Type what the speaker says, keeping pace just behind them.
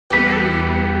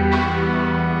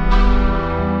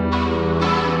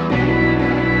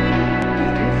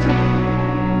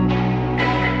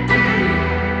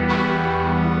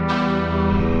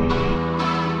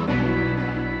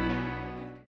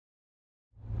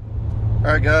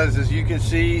Alright guys, as you can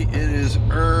see, it is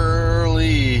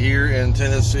early here in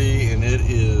Tennessee and it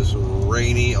is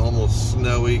rainy, almost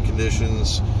snowy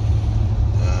conditions.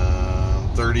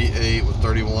 38 with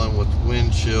 31 with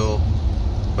wind chill.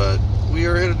 But we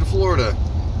are headed to Florida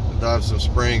to dive some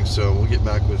springs, so we'll get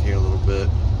back with you in a little bit.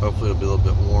 Hopefully it'll be a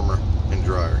little bit warmer and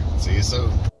drier. See you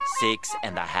soon.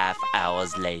 6.5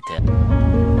 hours later.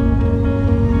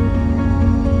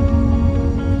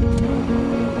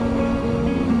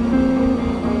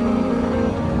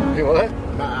 Hey, what?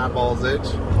 My eyeballs itch.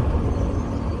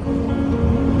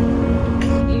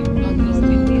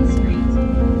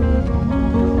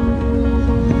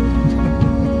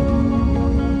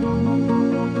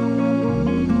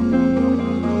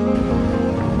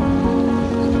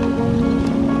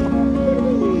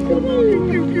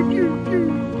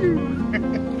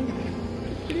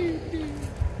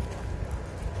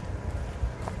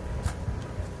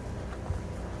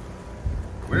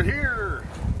 We're here!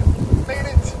 Made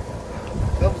it!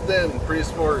 Thumbs down,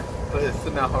 prehistoric place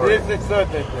in our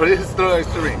prehistoric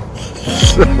stream.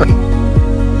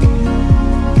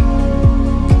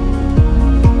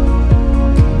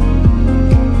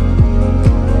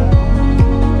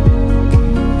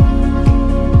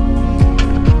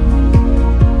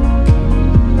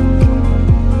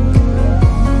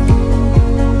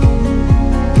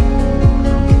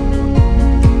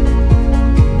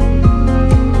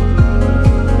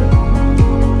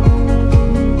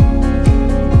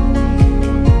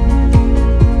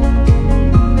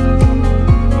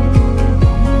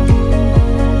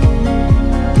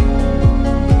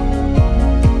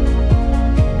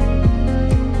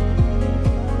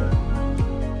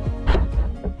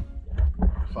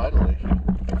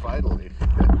 Finally.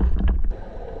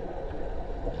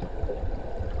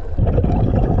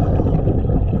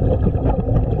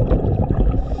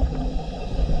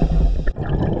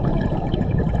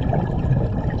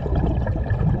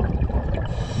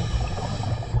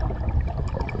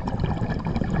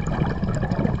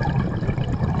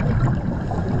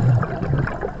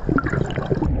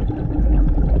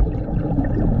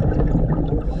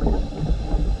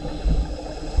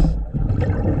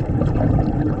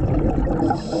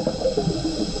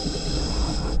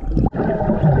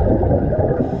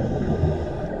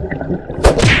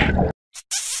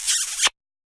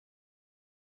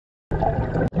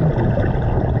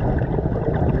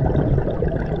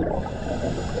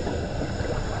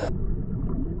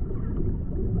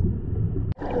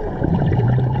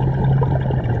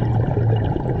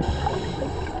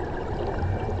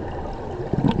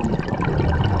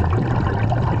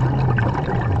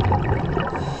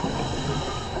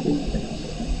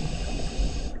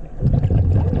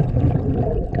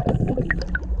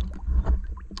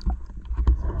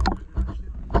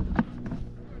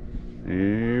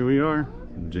 Here we are,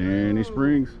 Ginnie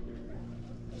Springs.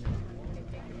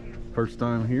 First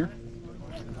time here.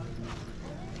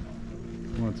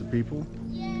 Lots of people,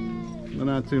 but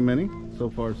not too many. So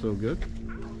far, so good.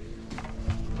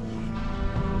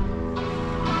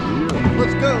 Yeah.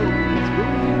 Let's go. Let's go.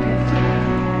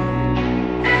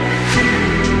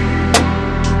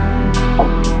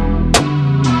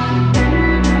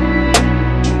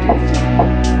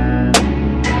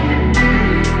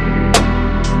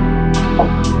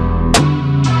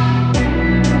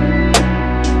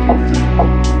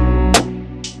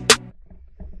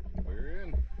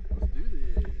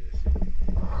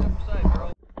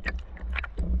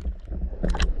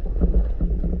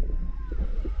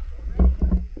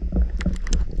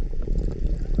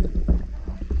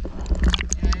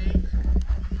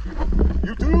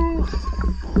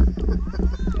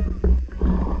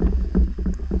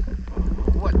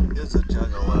 What is a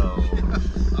juggalo?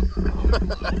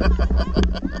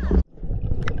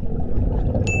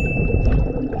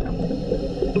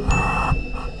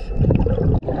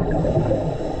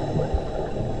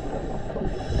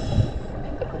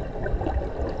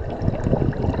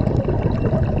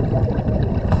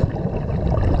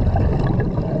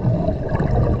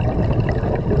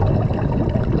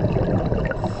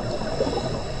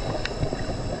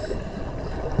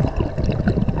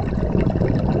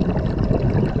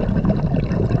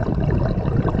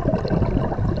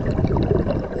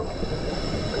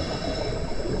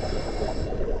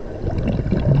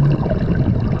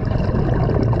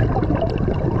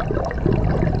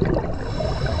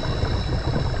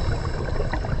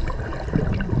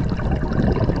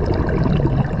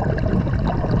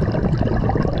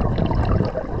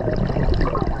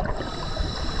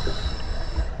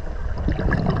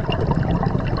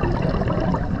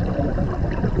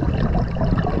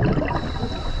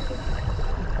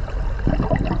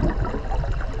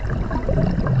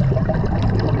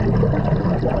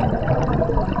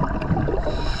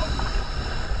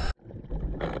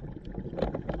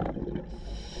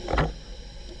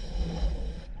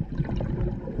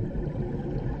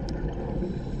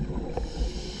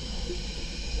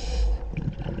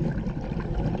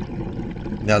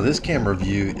 Now this camera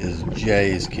view is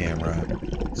Jay's camera,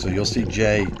 so you'll see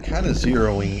Jay kind of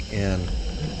zeroing in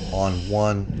on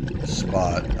one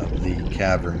spot of the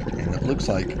cavern, and it looks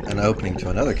like an opening to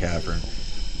another cavern,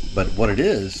 but what it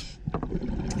is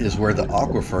where the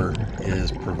aquifer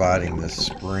is providing this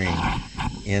spring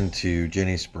into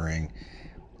Ginnie Spring.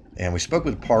 And we spoke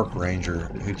with the park ranger,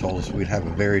 who told us we'd have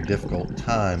a very difficult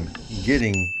time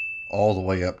getting all the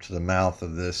way up to the mouth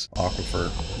of this aquifer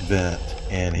vent,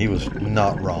 and he was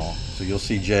not wrong. So you'll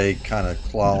see Jay kind of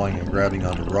clawing and grabbing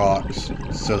onto rocks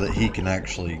so that he can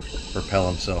actually propel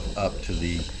himself up to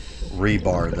the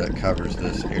rebar that covers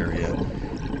this area.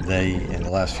 They, in the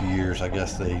last few years, I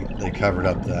guess they covered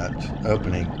up that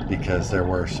opening because there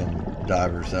were some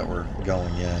divers that were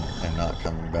going in and not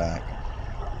coming back.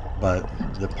 But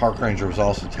the park ranger was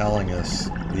also telling us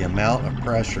the amount of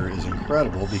pressure is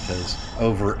incredible because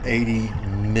over 80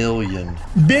 million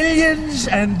billions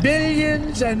and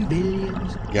billions and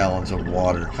billions gallons of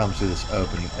water comes through this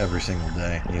opening every single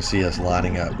day. And you see us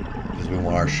lining up because we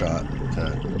want our shot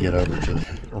to get over to the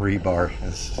rebar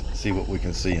and see what we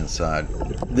can see inside.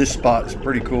 This spot is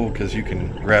pretty cool because you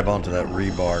can grab onto that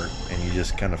rebar and you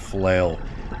just kind of flail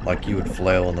like you would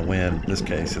flail in the wind. In this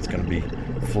case, it's going to be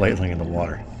flailing in the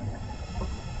water.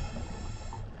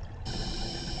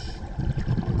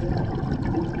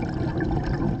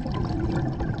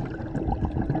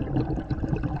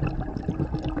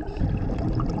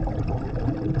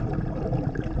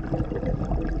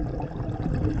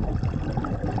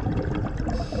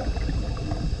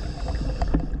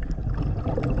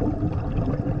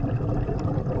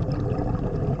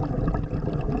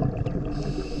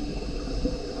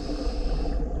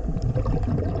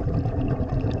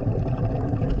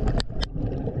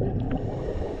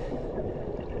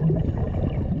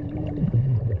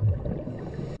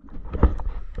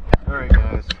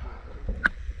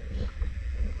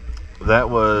 That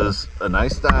was a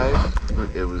nice dive.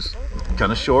 It was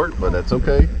kind of short, but that's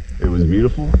okay. It was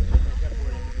beautiful.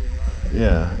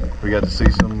 Yeah, we got to see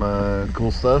some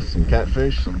cool stuff, some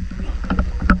catfish,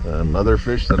 some other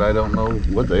fish that I don't know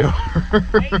what they are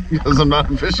because I'm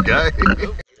not a fish guy. I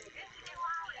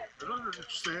don't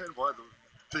understand why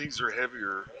the things are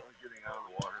heavier getting out of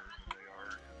the water than they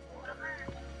are in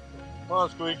the water. Come on,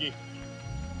 Squeaky.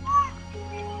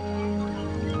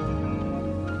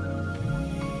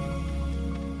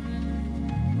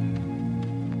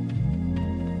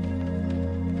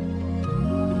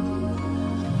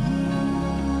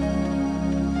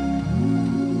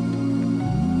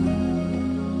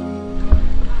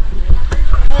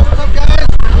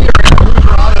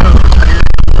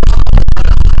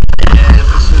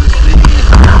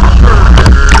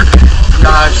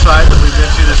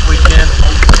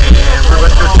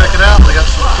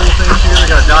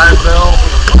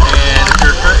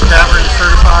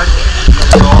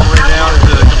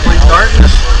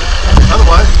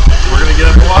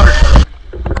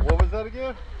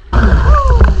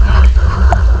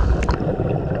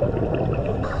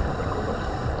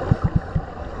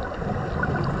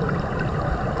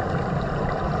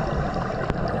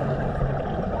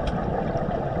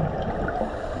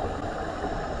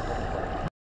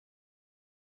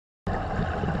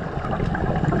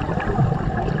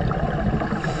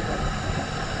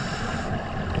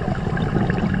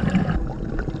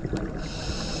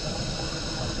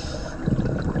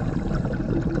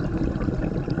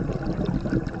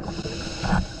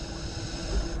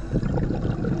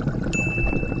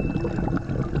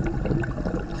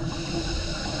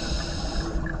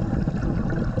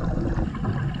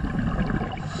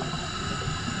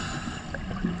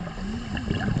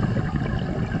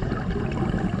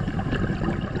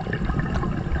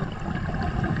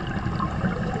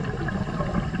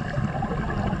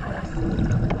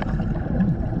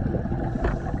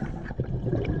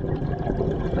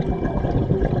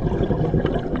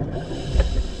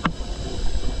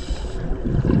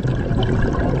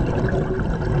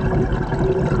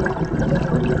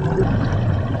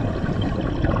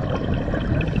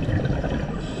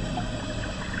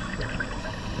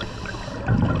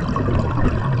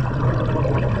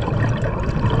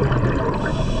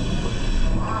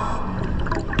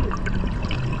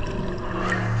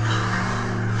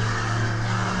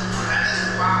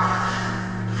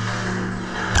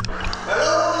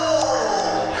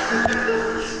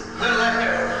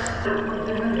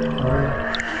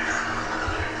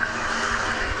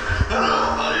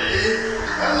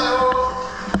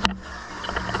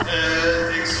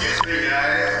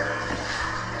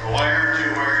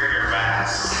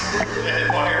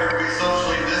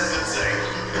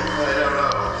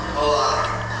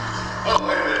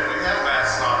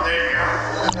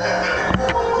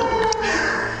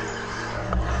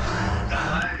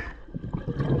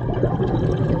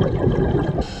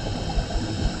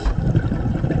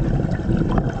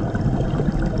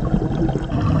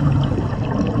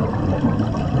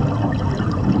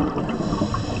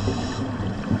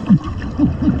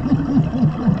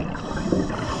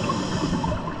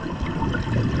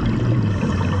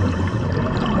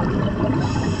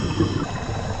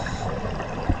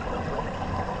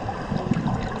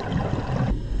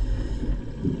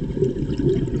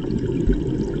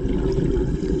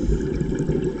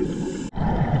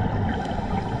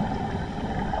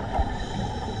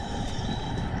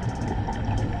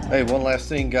 Hey, one last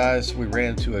thing, guys. We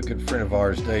ran into a good friend of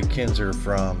ours, Dave Kinzer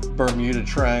from Bermuda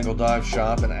Triangle Dive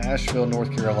Shop in Asheville,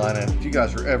 North Carolina. If you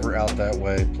guys are ever out that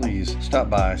way, please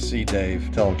stop by, see Dave,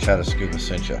 tell him Chatta Scuba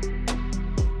sent you.